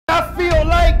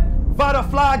Vada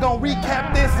Fly gonna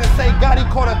recap this and say Gotti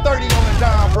caught a 30 on the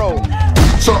John Road.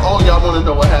 So all y'all wanna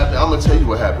know what happened? I'm gonna tell you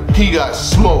what happened. He got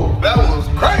smoked. That was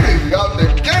crazy out the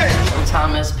game.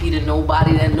 Sometimes SP to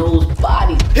nobody that knows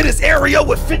body. Hit his area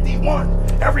with 51.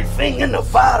 Everything in the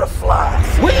Vada Fly.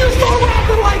 When you start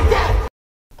rapping like that?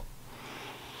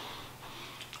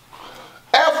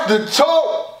 After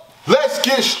talk, let's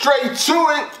get straight to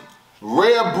it.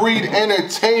 R.B.E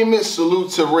Entertainment,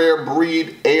 salute to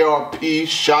R.B.E, R.B.E,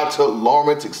 shout to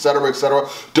Lawrence, etc., etc.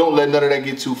 Don't let none of that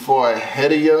get too far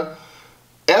ahead of you.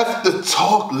 After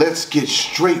talk, let's get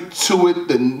straight to it.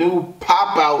 The new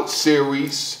pop-out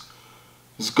series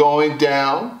is going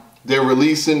down. They're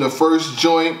releasing the first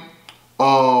joint.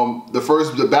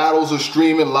 The battles are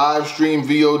streaming, live stream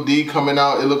VOD coming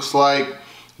out, it looks like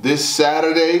this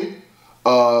Saturday.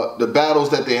 The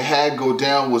battles that they had go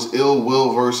down was Ill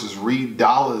Will versus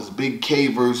Dollaz, Big K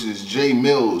versus J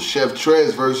Mills, Chef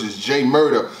Trez versus J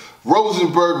Murder,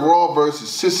 Rosenberg Raw versus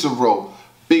Cicero,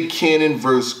 Big Cannon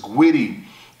versus Gwitty.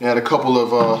 They had a couple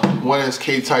of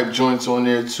 1SK type joints on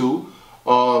there too.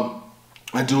 I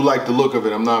do like the look of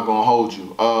it, I'm not gonna hold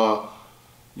you.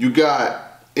 You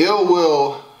got Ill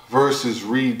Will versus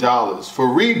Dollaz. For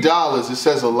Dollaz, it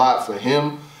says a lot for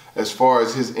him as far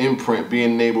as his imprint,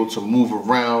 being able to move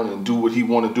around and do what he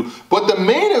want to do. But the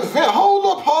main event,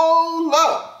 hold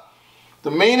up.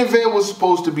 The main event was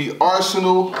supposed to be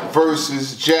Arsonal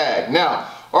versus Jag. Now,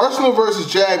 Arsonal versus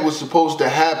Jag was supposed to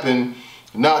happen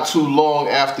not too long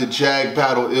after Jag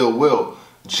battled Ill Will.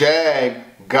 Jag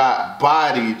got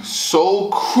bodied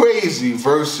so crazy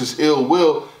versus Ill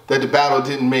Will that the battle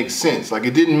didn't make sense. Like,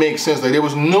 it didn't make sense. Like, there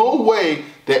was no way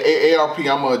that R.B.E,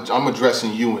 I'm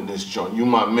addressing you in this joint. You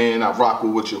my man, I rock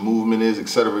with what your movement is,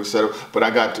 etc., etc. But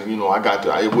I got to,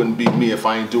 it wouldn't be me if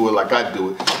I ain't do it like I do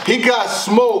it. He got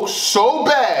smoked so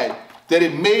bad that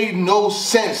it made no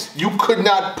sense. You could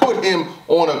not put him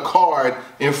on a card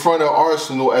in front of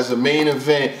Arsonal as a main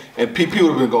event, and people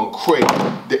would have been going crazy.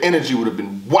 The energy would have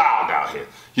been wild out here.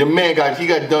 Your man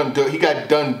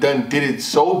did it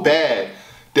so bad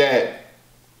that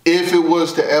if it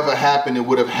was to ever happen, it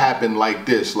would have happened like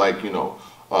this, like,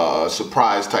 a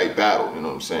surprise type battle, you know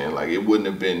what I'm saying? Like, it wouldn't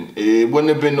have been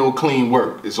no clean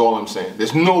work, is all I'm saying.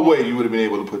 There's no way you would have been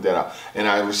able to put that out. And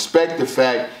I respect the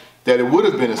fact that it would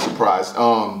have been a surprise.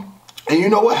 And you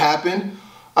know what happened?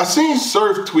 I seen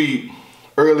Surf tweet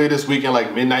earlier this weekend,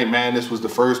 like Midnight Madness was the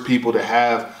first people to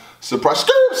have surprise.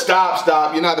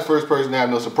 Stop. You're not the first person to have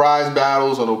no surprise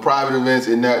battles or no private events.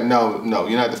 No,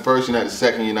 you're not the first, you're not the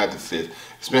second, you're not the fifth.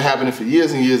 It's been happening for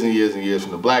years and years and years and years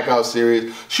from the Blackout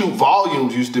series. Shoot,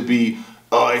 Volumes used to be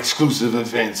exclusive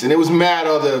events, and it was mad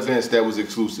other events that was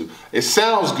exclusive. It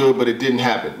sounds good, but it didn't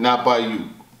happen. Not by you.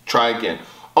 Try again.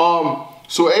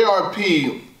 So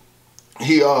R.B.E,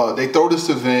 they throw this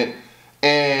event,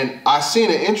 and I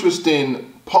seen an interesting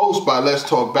post by Let's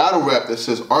Talk Battle Rap that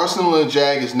says Arsonal and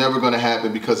Jag is never going to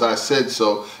happen because I said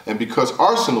so, and because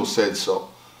Arsonal said so.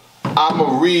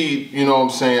 I'ma read, you know what I'm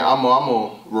saying, I'm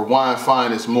gonna rewind,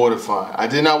 find, it's mortifying. I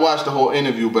did not watch the whole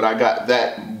interview, but I got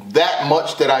that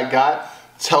much that I got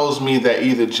tells me that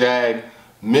either Jag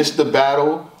missed the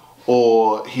battle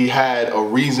or he had a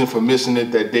reason for missing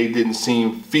it that they didn't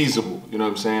seem feasible. You know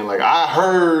what I'm saying? Like, I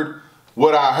heard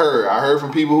what I heard. I heard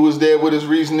from people who was there what his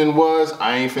reasoning was.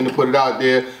 I ain't finna put it out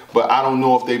there, but I don't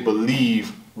know if they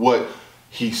believe what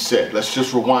he said. Let's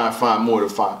just rewind, find,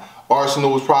 mortify.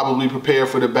 Arsonal was probably prepared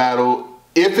for the battle.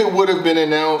 If it would have been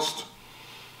announced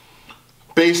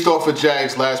based off of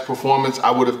Jag's last performance, I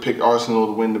would have picked Arsonal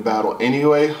to win the battle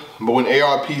anyway. But when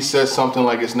R.B.E says something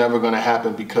like it's never going to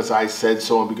happen because I said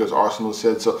so and because Arsonal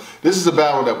said so, this is a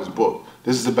battle that was booked.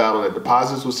 This is a battle that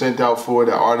deposits were sent out for,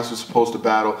 that artists were supposed to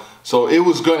battle. So it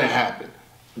was going to happen.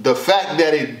 The fact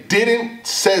that it didn't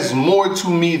says more to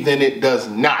me than it does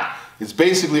not. It's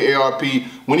basically R.B.E,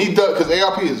 when he does, because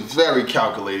R.B.E is very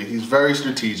calculated, he's very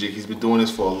strategic, he's been doing this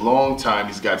for a long time,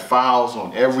 he's got files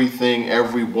on everything,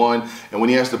 everyone, and when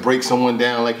he has to break someone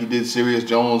down like he did Serious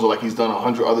Jones or like he's done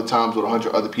 100 other times with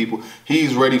 100 other people,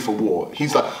 he's ready for war.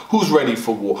 He's like, who's ready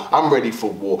for war? I'm ready for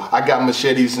war. I got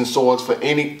machetes and swords for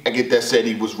any, I get that said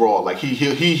he was raw. Like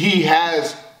he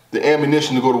has the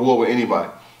ammunition to go to war with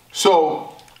anybody.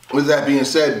 So, with that being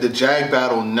said, the Jag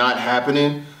battle not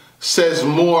happening says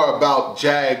more about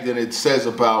Jag than it says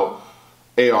about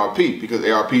R.B.E, because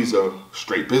R.B.E's a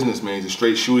straight businessman. He's a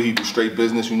straight shooter. He do straight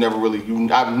business.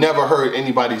 I've never heard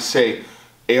anybody say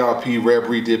R.B.E,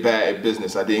 R.B.E did bad at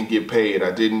business. I didn't get paid.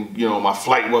 I didn't, my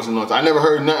flight wasn't on time. I never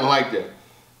heard nothing like that.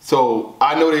 So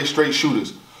I know they're straight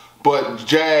shooters. But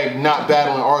Jag not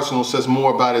battling Arsonal says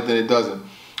more about it than it doesn't.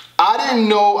 I didn't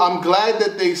know. I'm glad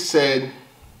that they said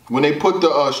when they put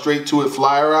the Straight to It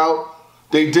flyer out,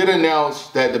 they did announce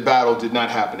that the battle did not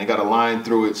happen. They got a line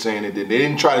through it saying it did. They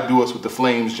didn't try to do us with the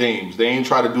Flames James. They ain't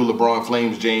try to do LeBron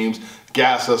Flames James,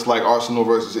 gas us like Arsonal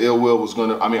versus Ill Will was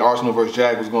gonna, Arsonal versus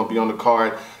Jag was gonna be on the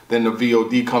card. Then the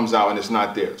VOD comes out and it's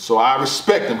not there. So I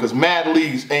respect them because Mad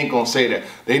Leagues ain't gonna say that.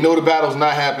 They know the battle's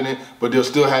not happening, but they'll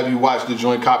still have you watch the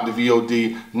joint, cop the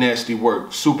VOD. Nasty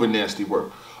work, super nasty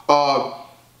work.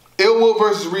 Ill Will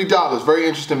versus Dollaz, very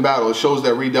interesting battle. It shows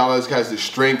that Dollaz has the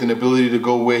strength and ability to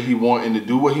go where he want and to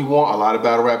do what he want. A lot of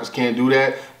battle rappers can't do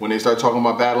that. When they start talking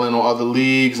about battling on other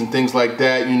leagues and things like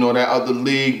that, you know, that other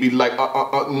league be like,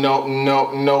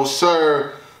 no,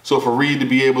 sir. So for Reed to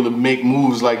be able to make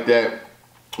moves like that,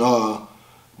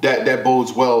 that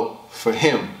bodes well for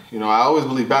him. You know, I always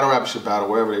believe battle rappers should battle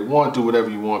wherever they want, do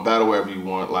whatever you want, battle wherever you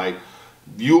want. Like,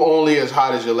 you only as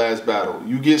hot as your last battle.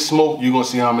 You get smoked, you're going to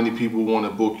see how many people want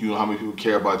to book you and how many people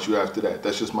care about you after that.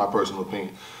 That's just my personal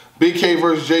opinion. Big K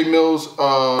versus J Mills,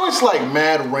 it's like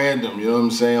mad random, you know what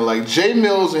I'm saying? Like, J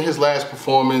Mills in his last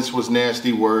performance was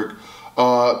nasty work.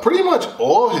 Pretty much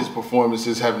all his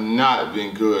performances have not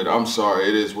been good. I'm sorry,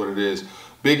 it is what it is.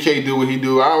 Big K do what he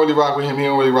do. I don't really rock with him, he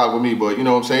don't really rock with me, but you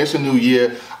know what I'm saying? It's a new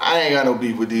year. I ain't got no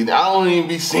beef with these. I don't even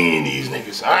be seeing these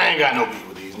niggas. I ain't got no beef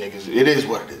with these niggas. It is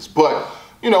what it is. But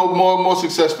you know, more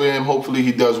success for him. Hopefully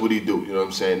he does what he do. You know what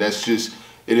I'm saying? That's just,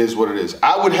 it is what it is.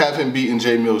 I would have him beating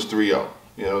J Mills 3-0.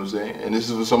 You know what I'm saying? And this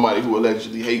is for somebody who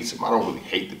allegedly hates him. I don't really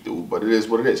hate the dude, but it is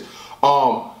what it is.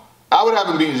 I would have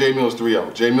him beating J Mills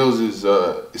 3-0. J Mills is,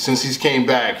 since he's came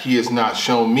back, he has not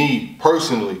shown me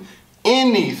personally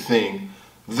anything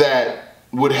that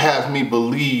would have me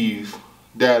believe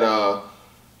that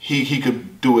he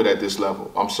could do it at this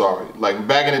level. I'm sorry. Like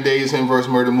back in the days, him versus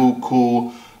Murder Mook,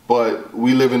 cool. But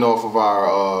we living off of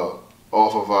our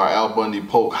Al Bundy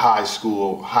Polk High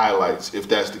School highlights, if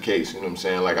that's the case. You know what I'm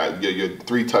saying? Like your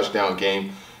 3-touchdown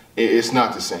game, it's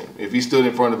not the same. If he stood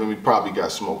in front of him, he probably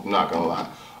got smoked. I'm not gonna lie.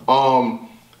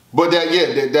 But that,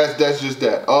 yeah, that's just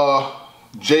that.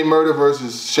 J Murder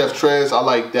versus Chef Trez, I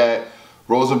like that.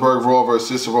 Rosenberg Raw versus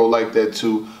Cicero, like that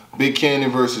too. Big Cannon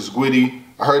versus Gwitty.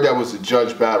 I heard that was a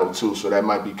judge battle too, so that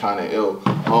might be kind of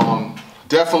ill.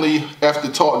 Definitely, after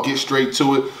talk, get straight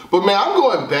to it. But man, I'm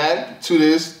going back to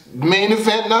this main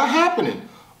event not happening.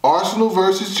 Arsonal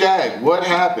versus Jag. What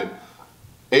happened?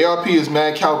 ARP is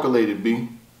mad calculated, B.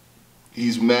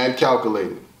 He's mad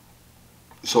calculated.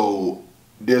 So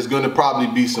there's going to probably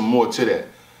be some more to that.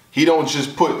 He don't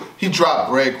just he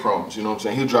dropped breadcrumbs, you know what I'm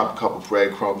saying? He'll drop a couple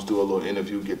breadcrumbs, do a little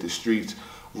interview, get the streets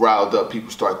riled up, people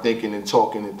start thinking and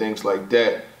talking and things like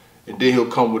that. And then he'll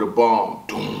come with a bomb.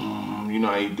 Doom. You know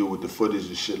how you do with the footage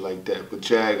and shit like that. But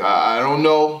Jag, I don't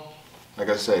know. Like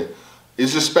I said,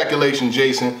 it's just speculation,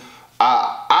 Jason.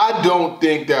 I don't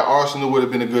think that Arsonal would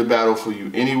have been a good battle for you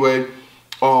anyway.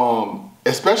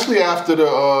 Especially after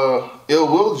the Ill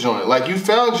Will joint. Like you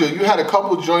had a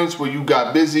couple joints where you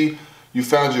got busy. You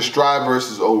found your stride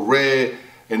versus O-Red.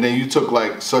 And then you took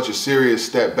like such a serious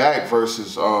step back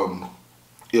versus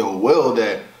Ill Will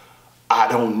that I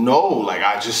don't know. Like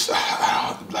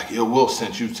like Ill Will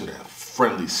sent you to the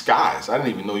friendly skies. I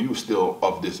didn't even know you were still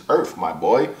of this earth, my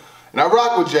boy. And I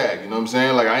rock with Jag, you know what I'm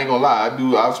saying? Like, I ain't gonna lie,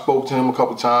 I've spoke to him a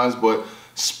couple times, but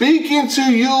speaking to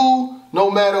you, no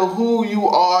matter who you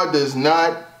are, does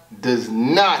not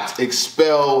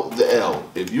expel the L.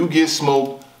 If you get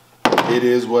smoked, it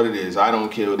is what it is. I don't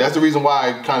care. That's the reason why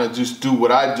I kind of just do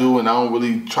what I do, and I don't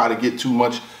really try to get too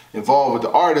much involved with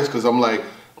the artist, because I'm like,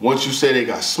 once you say they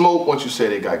got smoked, once you say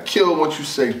they got killed, once you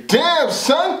say, damn,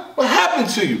 son, what happened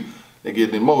to you? They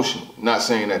get emotional. Not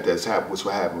saying that that's what's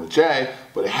what happened with Jag,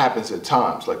 but it happens at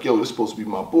times. Like, yo, this is supposed to be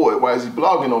my boy. Why is he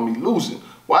blogging on me losing?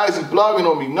 Why is he blogging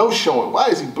on me no showing? Why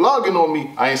is he blogging on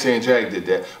me? I ain't saying Jag did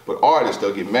that, but artists,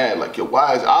 they'll get mad. Like, yo,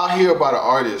 I'll hear about an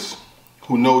artist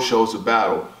who no shows a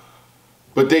battle,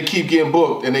 but they keep getting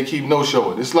booked and they keep no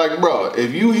showing. It's like, bro,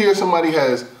 if you hear somebody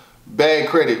has bad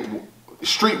credit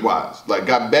streetwise, like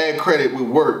got bad credit with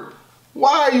work,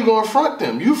 why are you gonna front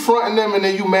them? You fronting them and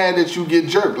then you mad that you get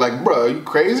jerked. Like, bro, are you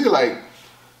crazy? Like,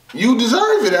 you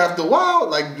deserve it after a while.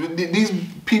 Like, these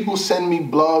people send me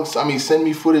blogs, send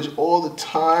me footage all the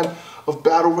time of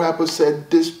battle rappers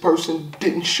said this person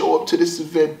didn't show up to this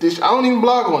event. I don't even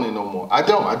blog on it no more. I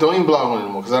don't even blog on it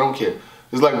no more because I don't care.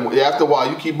 It's like, after a while,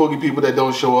 you keep booking people that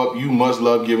don't show up, you must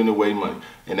love giving away money.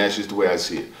 And that's just the way I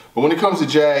see it. But when it comes to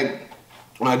Jag,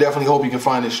 I definitely hope he can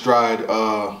find his stride.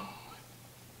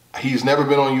 He's never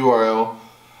been on URL.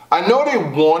 I know they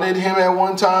wanted him at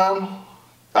one time.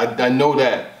 I know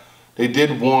that. They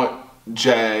did want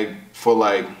Jag for,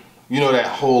 like, you know, that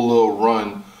whole little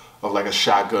run of like a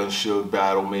Shotgun Suge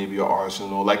battle, maybe, or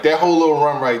Arsonal. Like that whole little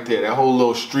run right there, that whole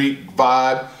little street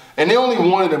vibe. And they only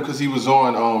wanted him because he was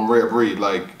on R.B.E.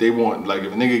 Like they want, like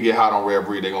if a nigga get hot on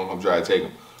R.B.E., they gonna come try to take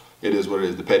him. It is what it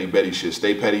is, the petty Betty shit.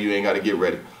 Stay petty, you ain't gotta get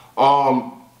ready.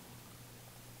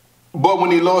 But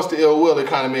when he lost to Ill Will, it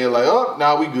kind of made it like, oh,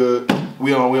 now we good. We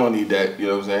don't need that, you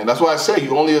know what I'm saying? That's why I say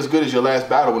you only as good as your last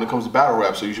battle when it comes to battle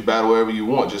rap, so you should battle wherever you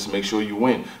want, just to make sure you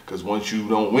win. Because once you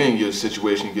don't win, your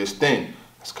situation gets thin.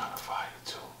 That's kind of fire,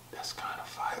 too. That's kind of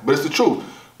fire. But it's the truth.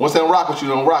 Once they don't rock with you,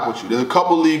 they don't rock with you. There's a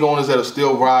couple league owners that'll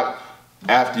still rock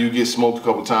after you get smoked a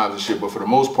couple times and shit, but for the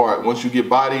most part, once you get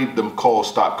bodied, them calls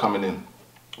stop coming in.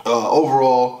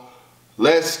 Overall,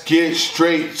 let's get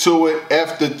straight to it.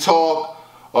 F the talk.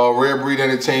 R.B.E.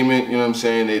 Entertainment, you know what I'm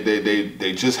saying?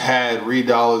 They just had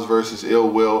Dollaz versus Ill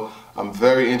Will. I'm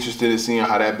very interested in seeing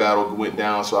how that battle went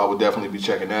down, so I would definitely be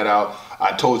checking that out.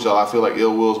 I told y'all I feel like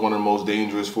Ill Will is one of the most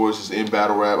dangerous forces in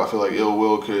battle rap. I feel like Ill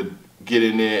Will could get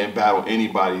in there and battle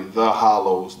anybody, the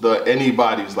Hollows, the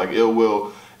anybody's. Like Ill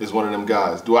Will is one of them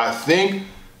guys. Do I think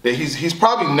that he's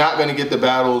probably not going to get the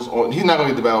battles on, he's not going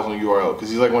to get the battles on URL because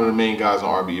he's like one of the main guys on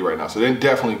R.B.E. right now. So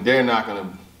they're not going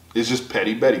to. It's just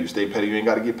petty Betty. You stay petty, you ain't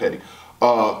got to get petty.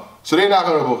 So they're not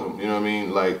going to book him, you know what I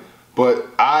mean? Like, but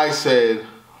I said,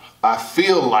 I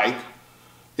feel like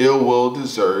Ill Will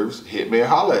deserves Hitman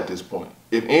Holla at this point.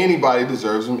 If anybody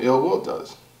deserves him, Ill Will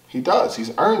does. He does.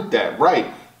 He's earned that right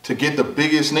to get the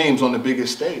biggest names on the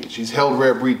biggest stage. He's held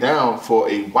R.B.E. down for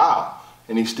a while,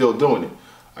 and he's still doing it.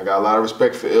 I got a lot of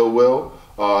respect for Ill Will.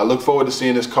 I look forward to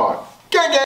seeing this card. Gang, gang!